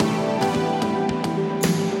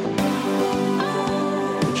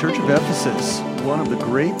Church of Ephesus, one of the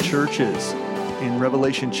great churches in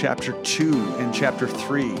Revelation chapter 2 and chapter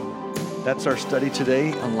 3. That's our study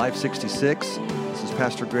today on Life 66. This is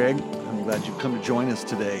Pastor Greg. I'm glad you've come to join us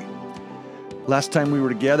today. Last time we were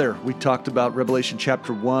together, we talked about Revelation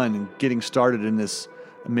chapter 1 and getting started in this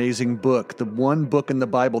amazing book, the one book in the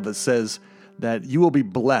Bible that says that you will be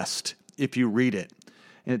blessed if you read it.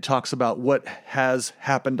 And it talks about what has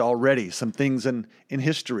happened already, some things in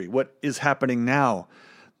history, what is happening now,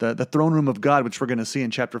 the throne room of God, which we're going to see in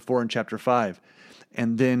chapter 4 and chapter 5.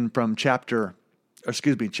 And then from chapter 4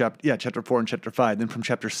 and chapter 5. Then from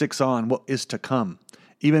chapter 6 on, what is to come,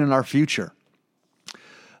 even in our future.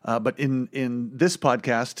 But in this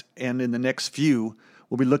podcast and in the next few,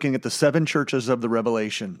 we'll be looking at the 7 churches of the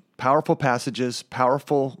Revelation. Powerful passages,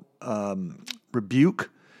 powerful rebuke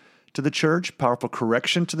to the church, powerful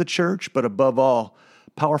correction to the church, but above all,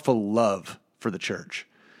 powerful love for the church.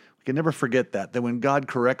 We can never forget that when God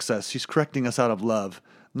corrects us, He's correcting us out of love,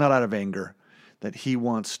 not out of anger, that He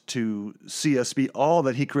wants to see us be all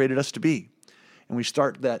that He created us to be. And we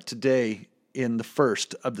start that today in the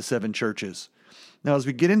first of the 7 churches. Now, as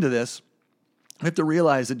we get into this, we have to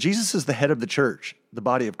realize that Jesus is the head of the church, the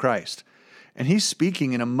body of Christ, and He's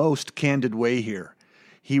speaking in a most candid way here.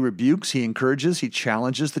 He rebukes, He encourages, He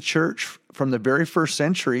challenges the church from the very first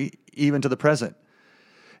century even to the present.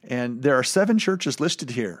 And there are 7 churches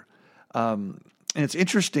listed here. And it's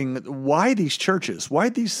interesting, why these churches? Why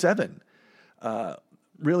these 7?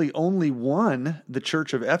 Really only one, the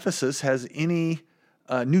church of Ephesus, has any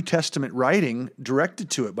New Testament writing directed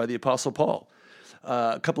to it by the Apostle Paul.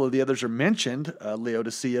 A couple of the others are mentioned,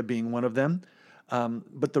 Laodicea being one of them.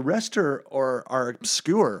 But the rest are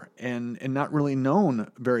obscure and not really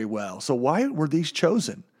known very well. So why were these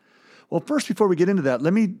chosen? Well, first, before we get into that,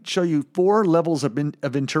 let me show you 4 levels of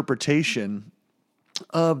interpretation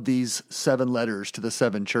of these 7 letters to the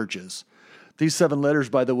 7 churches. These 7 letters,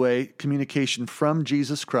 by the way, communication from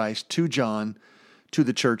Jesus Christ to John to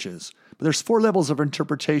the churches. But there's 4 levels of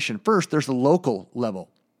interpretation. First, there's the local level.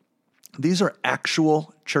 These are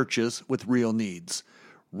actual churches with real needs,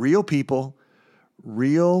 real people,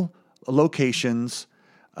 real locations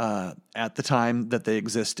at the time that they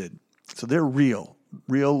existed. So they're real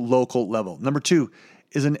local level. Number 2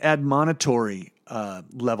 is an admonitory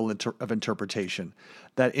level of interpretation,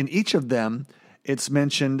 that in each of them, it's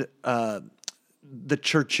mentioned the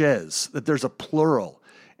churches, that there's a plural.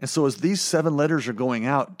 And so as these 7 letters are going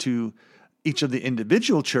out to each of the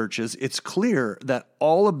individual churches, it's clear that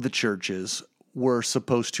all of the churches were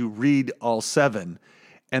supposed to read all 7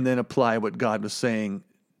 and then apply what God was saying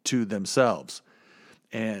to themselves.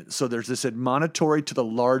 And so there's this admonitory to the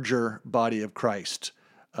larger body of Christ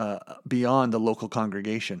beyond the local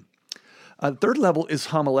congregation. The third level is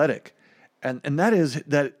homiletic, and that is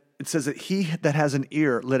that it says that he that has an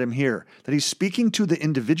ear, let him hear, that he's speaking to the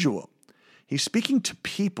individual. He's speaking to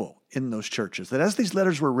people in those churches, that as these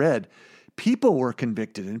letters were read, people were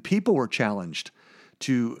convicted and people were challenged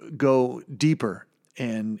to go deeper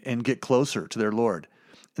and get closer to their Lord.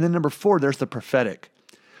 And then number 4, there's the prophetic,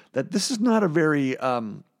 that this is not a very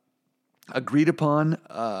agreed upon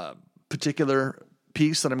particular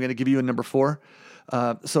piece that I'm going to give you in number 4.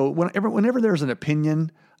 So whenever there's an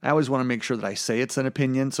opinion, I always want to make sure that I say it's an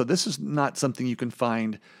opinion. So this is not something you can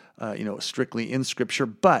find, strictly in Scripture.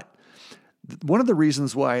 But one of the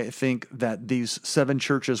reasons why I think that these 7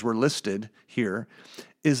 churches were listed here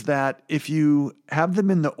is that if you have them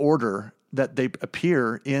in the order that they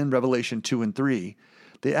appear in Revelation 2 and 3,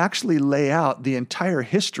 they actually lay out the entire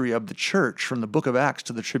history of the church from the book of Acts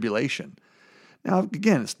to the tribulation. Now,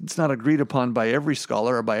 again, it's not agreed upon by every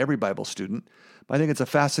scholar or by every Bible student, but I think it's a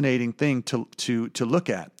fascinating thing to look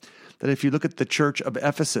at. That if you look at the church of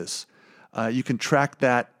Ephesus, you can track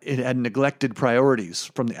that it had neglected priorities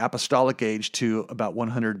from the apostolic age to about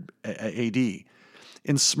 100 AD.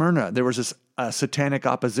 In Smyrna, there was this satanic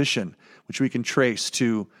opposition, which we can trace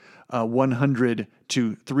to 100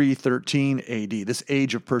 to 313 AD, this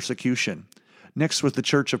age of persecution. Next was the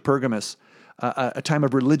church of Pergamos, a time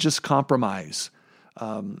of religious compromise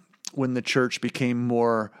when the church became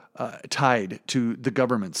more tied to the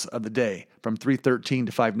governments of the day from 313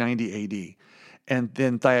 to 590 AD. And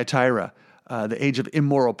then Thyatira, the age of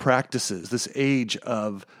immoral practices, this age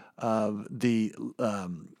of the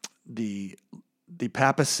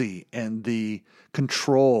papacy and the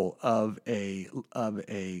control of a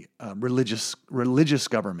religious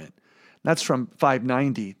government. That's from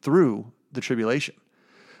 590 through the tribulation.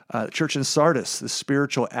 The church in Sardis, the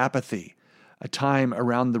spiritual apathy, a time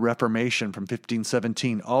around the Reformation from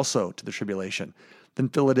 1517, also to the tribulation. Then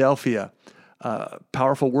Philadelphia,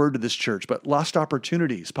 powerful word to this church, but lost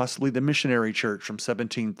opportunities, possibly the missionary church from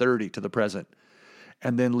 1730 to the present.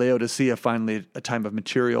 And then Laodicea, finally, a time of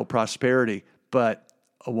material prosperity, but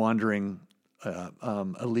a wandering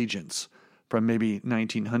allegiance from maybe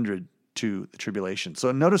 1900 to the tribulation.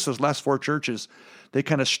 So notice those last four churches, they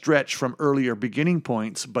kind of stretch from earlier beginning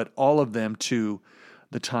points, but all of them to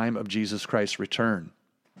the time of Jesus Christ's return.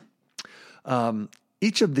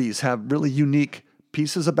 Each of these have really unique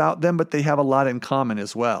pieces about them, but they have a lot in common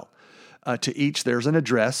as well. To each, there's an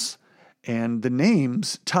address, and the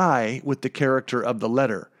names tie with the character of the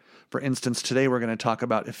letter. For instance, today we're going to talk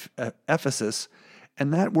about Ephesus,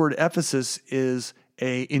 and that word Ephesus is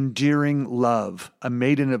a endearing love, a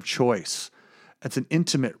maiden of choice. It's an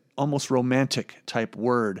intimate, almost romantic type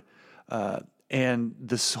word. And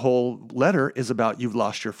this whole letter is about you've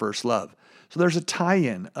lost your first love. So there's a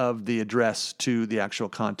tie-in of the address to the actual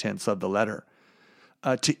contents of the letter.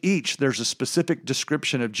 To each, there's a specific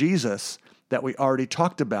description of Jesus that we already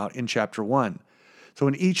talked about in chapter 1. So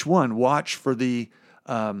in each one, watch for the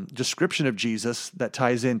description of Jesus that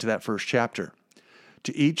ties into that first chapter.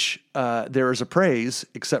 To each, there is a praise,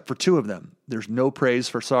 except for two of them. There's no praise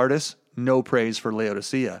for Sardis, no praise for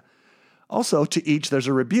Laodicea. Also, to each, there's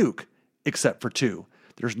a rebuke, except for two.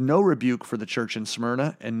 There's no rebuke for the church in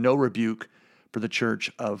Smyrna and no rebuke for the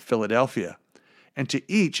church of Philadelphia. And to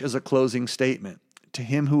each is a closing statement. To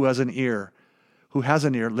him who has an ear,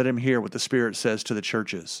 let him hear what the Spirit says to the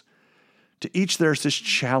churches. To each there's this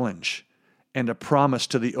challenge and a promise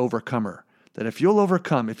to the overcomer, that if you'll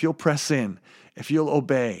overcome, if you'll press in, if you'll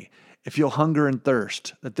obey, if you'll hunger and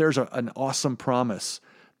thirst, that there's an awesome promise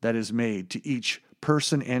that is made to each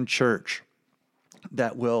person and church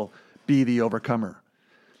that will be the overcomer.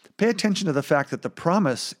 Pay attention to the fact that the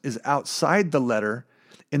promise is outside the letter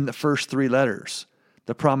in the first three letters.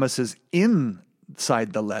 The promise is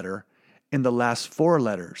inside the letter in the last four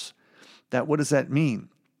letters. What does that mean?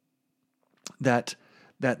 That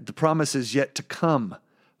the promise is yet to come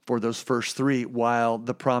for those first three, while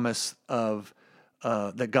the promise of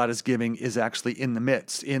that God is giving is actually in the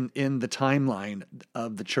midst, in the timeline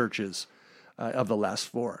of the churches of the last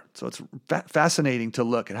four. So it's fascinating to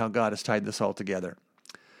look at how God has tied this all together.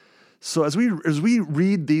 So as we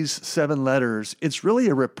read these 7 letters, it's really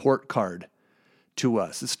a report card to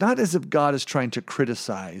us. It's not as if God is trying to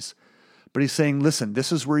criticize, but he's saying, listen,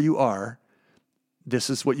 this is where you are. This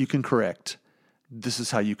is what you can correct. This is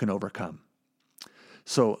how you can overcome.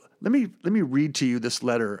 So let me read to you this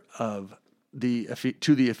letter to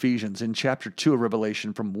the Ephesians in chapter 2 of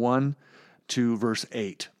Revelation from 1 to verse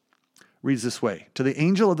 8. Reads this way: To the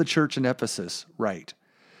angel of the church in Ephesus write,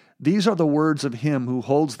 These are the words of him who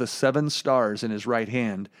holds the 7 stars in his right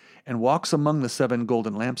hand and walks among the 7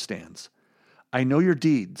 golden lampstands. I know your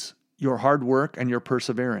deeds, your hard work, and your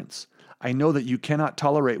perseverance. I know that you cannot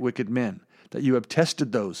tolerate wicked men, that you have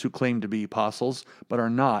tested those who claim to be apostles, but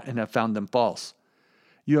are not, and have found them false.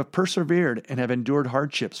 You have persevered and have endured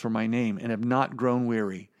hardships for my name, and have not grown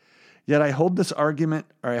weary. Yet I hold this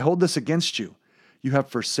against you. You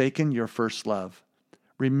have forsaken your first love.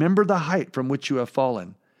 Remember the height from which you have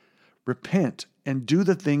fallen. Repent and do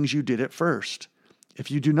the things you did at first. If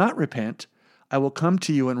you do not repent, I will come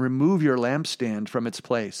to you and remove your lampstand from its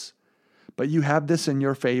place. But you have this in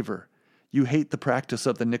your favor. You hate the practice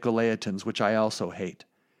of the Nicolaitans, which I also hate.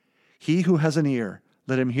 He who has an ear,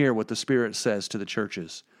 let him hear what the Spirit says to the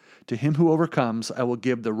churches. To him who overcomes, I will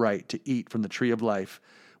give the right to eat from the tree of life,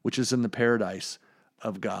 which is in the paradise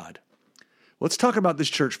of God. Let's talk about this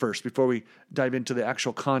church first before we dive into the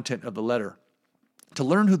actual content of the letter, to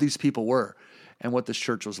learn who these people were and what this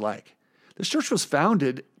church was like. This church was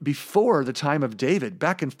founded before the time of David,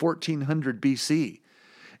 back in 1400 BC.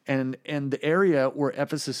 And the area where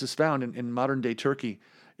Ephesus is found in modern-day Turkey,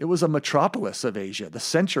 it was a metropolis of Asia, the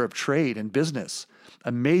center of trade and business,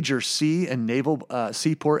 a major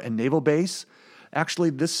seaport and naval base. Actually,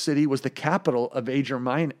 this city was the capital of Asia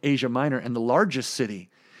Minor and the largest city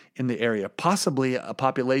in the area, possibly a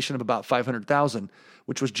population of about 500,000,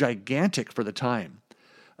 which was gigantic for the time.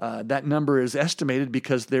 That number is estimated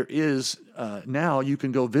because there is, now you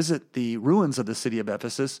can go visit the ruins of the city of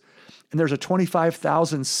Ephesus, and there's a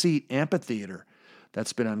 25,000-seat amphitheater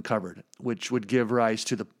that's been uncovered, which would give rise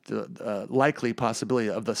to the likely possibility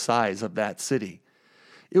of the size of that city.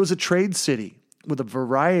 It was a trade city with a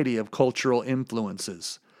variety of cultural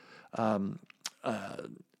influences.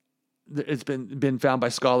 It's been found by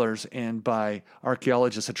scholars and by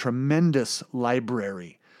archaeologists, a tremendous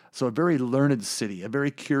library. So a very learned city, a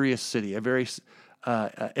very curious city, a very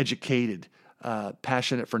educated,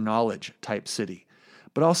 passionate for knowledge type city,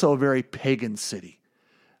 but also a very pagan city.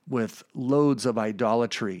 with loads of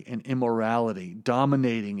idolatry and immorality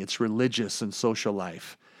dominating its religious and social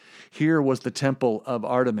life. Here was the temple of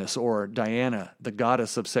Artemis, or Diana, the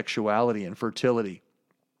goddess of sexuality and fertility.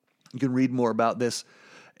 You can read more about this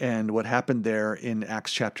and what happened there in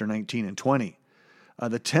Acts chapter 19 and 20.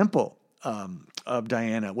 The temple of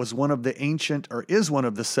Diana was one of the ancient, or is one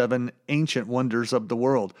of the 7 ancient wonders of the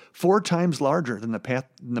world, 4 times larger than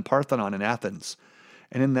the Parthenon in Athens.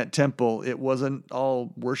 And in that temple, it wasn't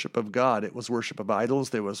all worship of God. It was worship of idols.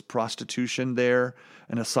 There was prostitution there,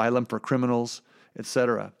 an asylum for criminals,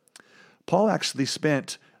 etc. Paul actually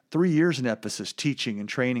spent 3 years in Ephesus teaching and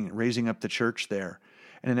training and raising up the church there.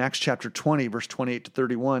 And in Acts chapter 20, verse 28 to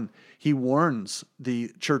 31, he warns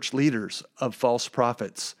the church leaders of false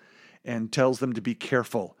prophets and tells them to be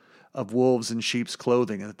careful of wolves in sheep's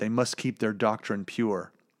clothing and that they must keep their doctrine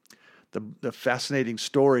pure. The fascinating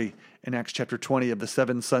story in Acts chapter 20 of the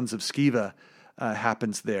 7 sons of Sceva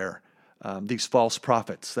happens there. These false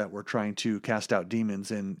prophets that were trying to cast out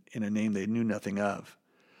demons in a name they knew nothing of.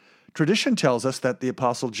 Tradition tells us that the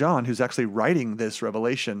Apostle John, who's actually writing this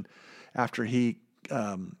revelation after he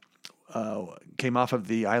came off of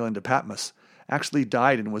the island of Patmos, actually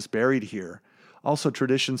died and was buried here. Also,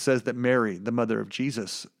 tradition says that Mary, the mother of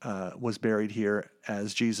Jesus, was buried here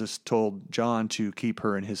as Jesus told John to keep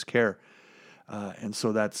her in his care. And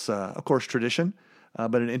so that's, of course, tradition,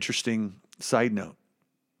 but an interesting side note.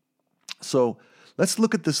 So let's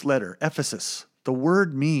look at this letter, Ephesus. The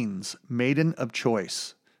word means maiden of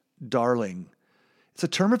choice, darling. It's a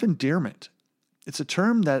term of endearment. It's a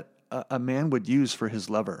term that a man would use for his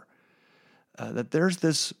lover. That there's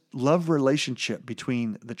this love relationship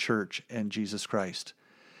between the church and Jesus Christ.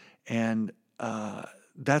 And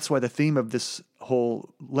that's why the theme of this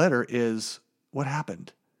whole letter is, what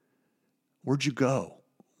happened? Where'd you go?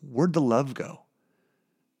 Where'd the love go?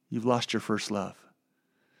 You've lost your first love.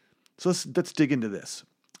 So let's dig into this.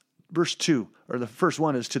 Verse 2, or the first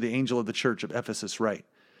one is to the angel of the church of Ephesus, right?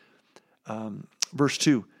 Verse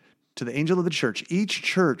 2, to the angel of the church. Each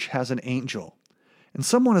church has an angel. And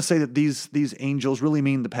some want to say that these angels really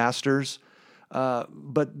mean the pastors,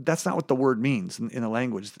 but that's not what the word means in the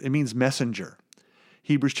language. It means messenger.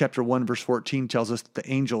 Hebrews chapter 1, verse 14 tells us that the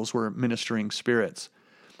angels were ministering spirits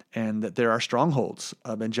and that there are strongholds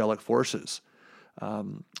of angelic forces.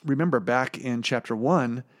 Remember, back in chapter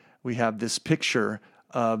 1, we have this picture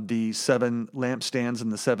of the 7 lampstands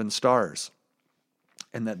and the 7 stars,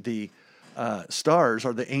 and that the stars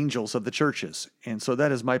are the angels of the churches. And so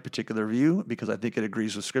that is my particular view, because I think it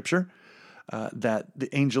agrees with Scripture, that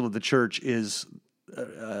the angel of the church is,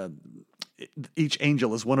 each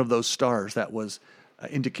angel is one of those stars that was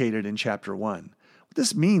indicated in chapter 1. What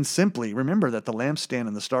this means simply, remember that the lampstand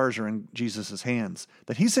and the stars are in Jesus' hands,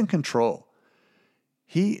 that he's in control.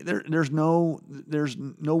 There's no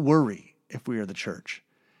worry if we are the church.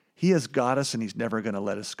 He has got us and he's never going to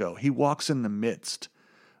let us go. He walks in the midst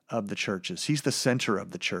of the churches. He's the center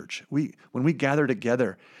of the church. When we gather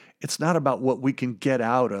together, it's not about what we can get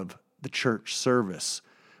out of the church service.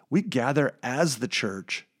 We gather as the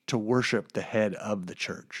church to worship the head of the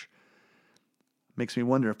church. Makes me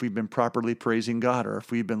wonder if we've been properly praising God, or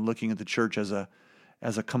if we've been looking at the church as a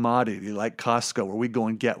commodity like Costco, where we go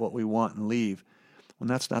and get what we want and leave. When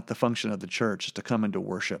that's not the function of the church, is to come and to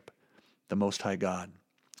worship the Most High God.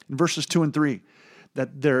 In verses 2 and 3,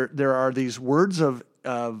 that there are these words of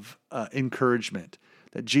encouragement,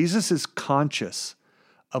 that Jesus is conscious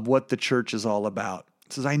of what the church is all about.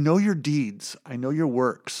 He says, I know your deeds, I know your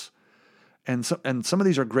works. And some of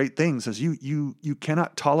these are great things, as you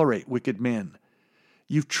cannot tolerate wicked men.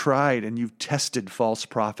 You've tried and you've tested false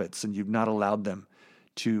prophets, and you've not allowed them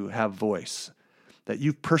to have voice. That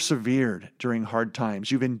you've persevered during hard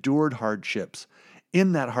times. You've endured hardships.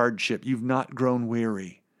 In that hardship, you've not grown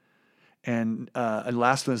weary. And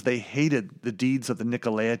last one is they hated the deeds of the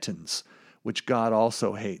Nicolaitans, which God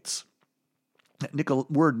also hates. That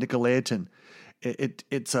word Nicolaitan,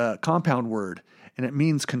 it's a compound word, and it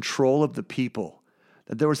means control of the people.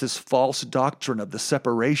 That there was this false doctrine of the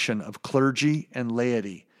separation of clergy and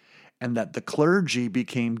laity, and that the clergy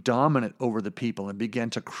became dominant over the people and began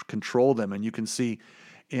to control them. And you can see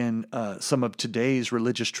in some of today's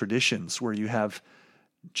religious traditions where you have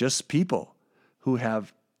just people who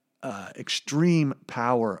have extreme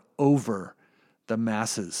power over the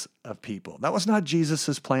masses of people. That was not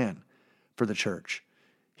Jesus' plan for the church.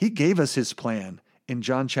 He gave us his plan in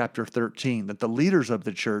John chapter 13, that the leaders of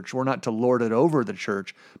the church were not to lord it over the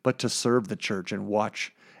church, but to serve the church and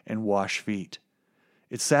wash feet.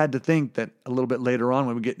 It's sad to think that a little bit later on,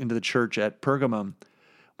 when we get into the church at Pergamum,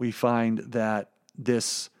 we find that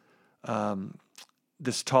this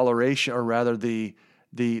toleration, or rather the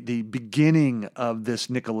The beginning of this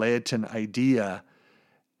Nicolaitan idea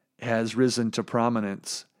has risen to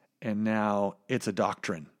prominence, and now it's a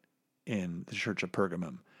doctrine in the Church of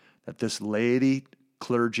Pergamum, that this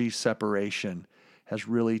laity-clergy separation has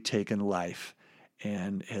really taken life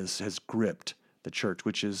and has gripped the church,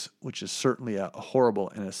 which is certainly a horrible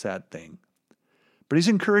and a sad thing. But he's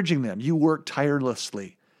encouraging them. You work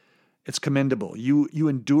tirelessly. It's commendable. You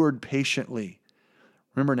endured patiently.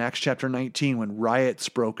 Remember in Acts chapter 19 when riots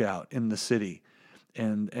broke out in the city,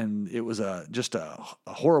 and it was just a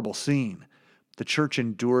horrible scene. The church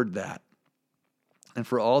endured that. And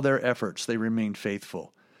for all their efforts, they remained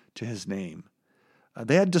faithful to his name.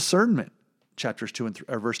 They had discernment. Verse 2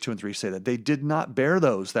 and 3 say that they did not bear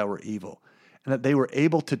those that were evil, and that they were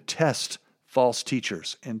able to test false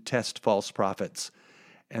teachers and test false prophets,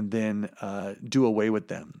 and then do away with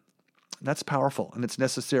them. And that's powerful, and it's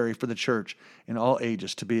necessary for the church in all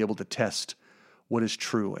ages to be able to test what is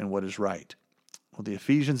true and what is right. Well, the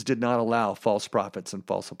Ephesians did not allow false prophets and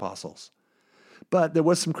false apostles. But there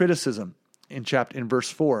was some criticism in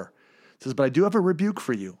verse 4. It says, "But I do have a rebuke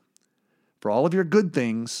for you. For all of your good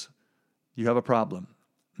things, you have a problem.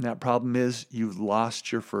 And that problem is you've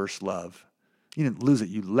lost your first love." You didn't lose it.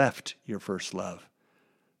 You left your first love.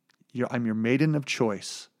 I'm your maiden of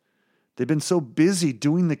choice. They've been so busy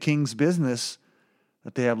doing the king's business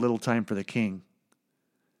that they have little time for the king.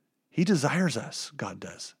 He desires us, God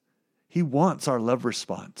does. He wants our love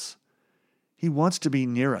response. He wants to be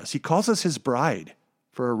near us. He calls us his bride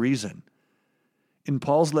for a reason. In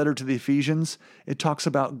Paul's letter to the Ephesians, it talks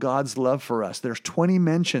about God's love for us. There's 20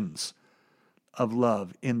 mentions of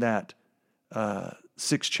love in that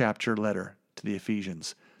 6-chapter letter to the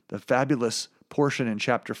Ephesians. The fabulous portion in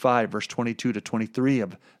chapter 5, verse 22 to 23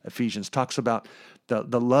 of Ephesians talks about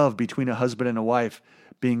the love between a husband and a wife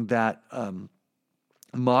being that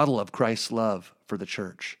model of Christ's love for the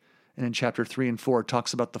church. And in chapter 3 and 4, it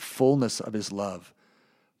talks about the fullness of his love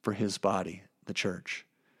for his body, the church.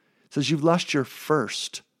 It says, you've lost your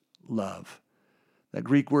first love. That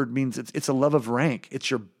Greek word means it's a love of rank. It's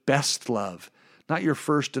your best love. Not your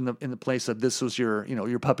first in the place of this was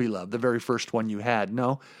your puppy love, the very first one you had.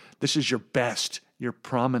 No, this is your best, your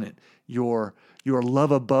prominent, your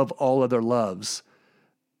love above all other loves,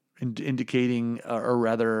 indicating, or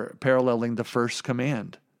rather paralleling the first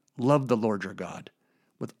command. Love the Lord your God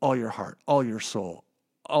with all your heart, all your soul,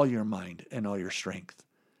 all your mind, and all your strength.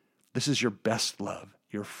 This is your best love,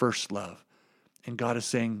 your first love. And God is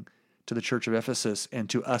saying to the church of Ephesus and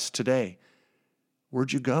to us today,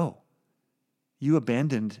 where'd you go? You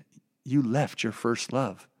left your first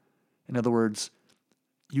love. In other words,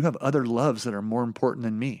 you have other loves that are more important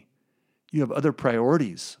than me. You have other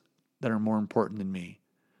priorities that are more important than me.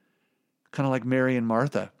 Kind of like Mary and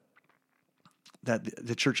Martha. That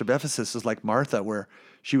the church of Ephesus is like Martha, where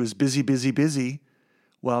she was busy,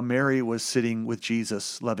 while Mary was sitting with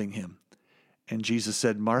Jesus, loving him. And Jesus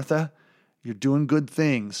said, Martha, you're doing good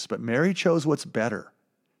things, but Mary chose what's better,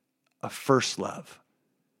 a first love.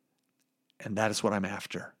 And that is what I'm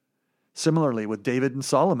after. Similarly, with David and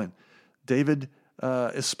Solomon, David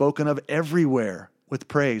is spoken of everywhere with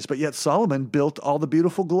praise, but yet Solomon built all the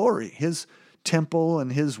beautiful glory. His temple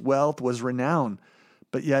and his wealth was renowned,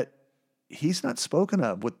 but yet he's not spoken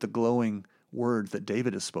of with the glowing words that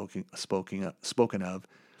David is spoken of.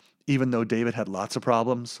 Even though David had lots of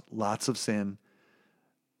problems, lots of sin,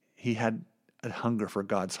 he had a hunger for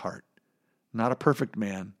God's heart. Not a perfect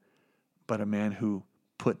man, but a man who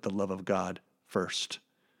put the love of God first.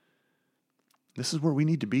 This is where we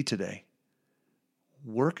need to be today.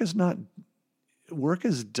 Work is done,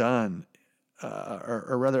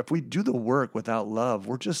 or rather, if we do the work without love,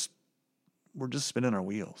 we're just spinning our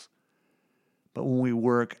wheels. But when we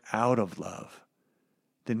work out of love,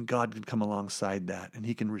 then God can come alongside that, and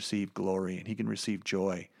he can receive glory, and he can receive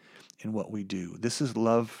joy in what we do. This is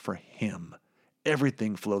love for him.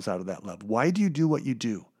 Everything flows out of that love. Why do you do what you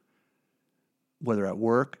do? Whether at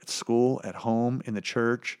work, at school, at home, in the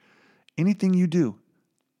church, anything you do,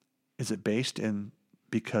 is it based in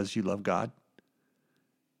because you love God?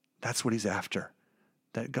 That's what he's after.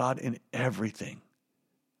 That God, in everything,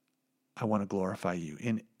 I want to glorify you.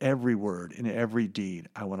 In every word, in every deed,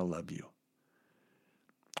 I want to love you.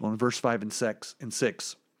 Well, in verse 5 and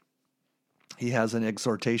 6, he has an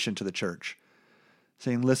exhortation to the church,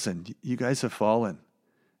 saying, listen, you guys have fallen.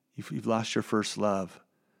 You've lost your first love.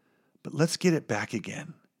 But let's get it back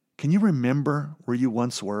again. Can you remember where you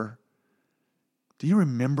once were? Do you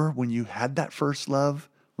remember when you had that first love?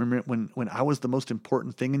 Remember when I was the most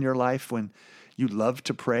important thing in your life, when you loved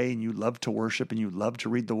to pray and you loved to worship and you loved to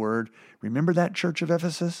read the word? Remember that, church of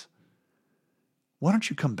Ephesus? Why don't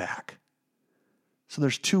you come back? So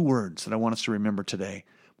there's two words that I want us to remember today.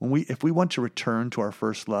 If we want to return to our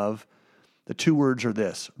first love, the two words are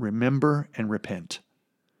this: remember and repent.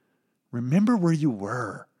 Remember where you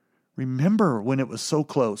were. Remember when it was so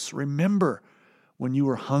close. Remember when you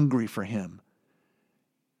were hungry for him,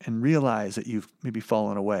 and realize that you've maybe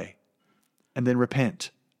fallen away. And then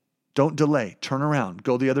repent. Don't delay. Turn around.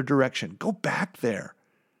 Go the other direction. Go back there.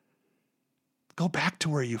 Go back to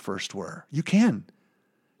where you first were. You can.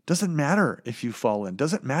 Doesn't matter if you've fallen.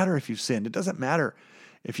 Doesn't matter if you've sinned. It doesn't matter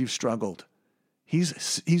if you've struggled. He's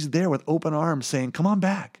there with open arms saying, come on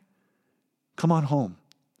back. Come on home.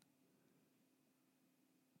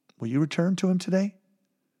 Will you return to him today?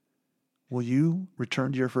 Will you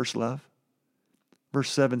return to your first love? Verse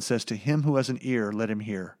 7 says, to him who has an ear, let him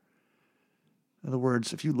hear. In other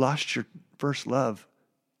words, if you lost your first love,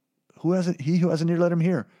 he who has an ear, let him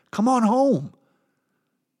hear. Come on home.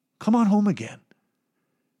 Come on home again.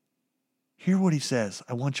 Hear what he says.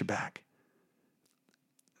 I want you back.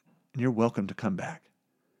 And you're welcome to come back.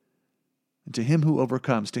 And to him who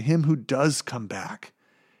overcomes, to him who does come back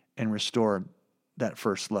and restore that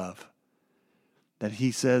first love, that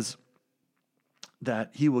he says that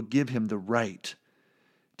he will give him the right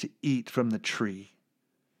to eat from the tree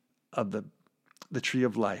of the tree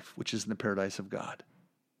of life, which is in the paradise of God.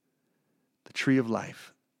 The tree of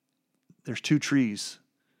life. There's two trees,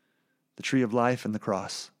 the tree of life and the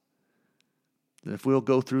cross. That if we'll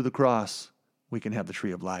go through the cross, we can have the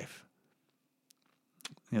tree of life.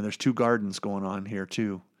 There's two gardens going on here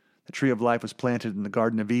too. The tree of life was planted in the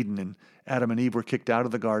Garden of Eden, and Adam and Eve were kicked out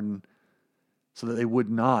of the garden so that they would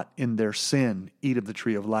not, in their sin, eat of the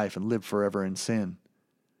tree of life and live forever in sin.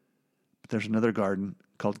 But there's another garden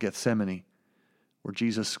called Gethsemane, where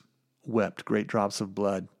Jesus wept great drops of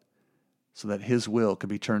blood so that his will could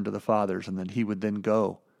be turned to the Father's, and that he would then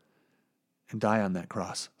go and die on that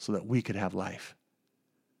cross so that we could have life.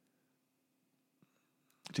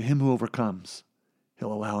 To him who overcomes,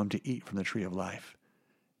 he'll allow him to eat from the tree of life.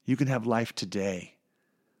 You can have life today,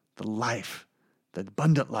 the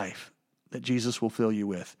abundant life that Jesus will fill you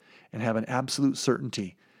with, and have an absolute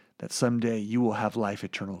certainty that someday you will have life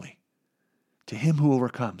eternally. To him who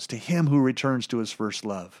overcomes, to him who returns to his first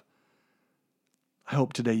love. I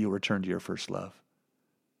hope today you'll return to your first love,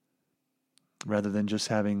 rather than just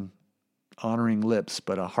having honoring lips,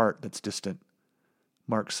 but a heart that's distant.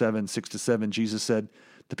 Mark 7, 6-7, Jesus said,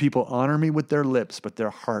 the people honor me with their lips, but their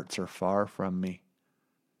hearts are far from me.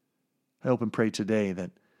 I hope and pray today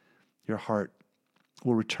that your heart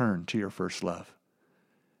will return to your first love,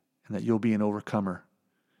 and that you'll be an overcomer,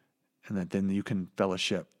 and that then you can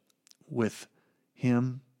fellowship with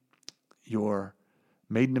him, your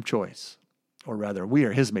maiden of choice, or rather, we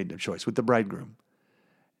are his maiden of choice, with the bridegroom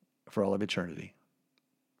for all of eternity.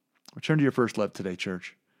 Return to your first love today,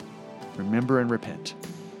 church. Remember and repent.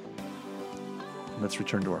 And let's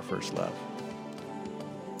return to our first love.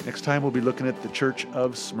 Next time, we'll be looking at the church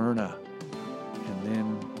of Smyrna, and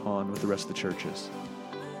then on with the rest of the churches.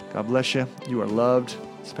 God bless you. You are loved.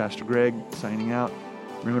 It's Pastor Greg signing out.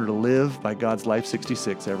 Remember to live by God's Life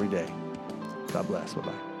 66 every day. God bless.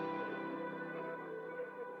 Bye-bye.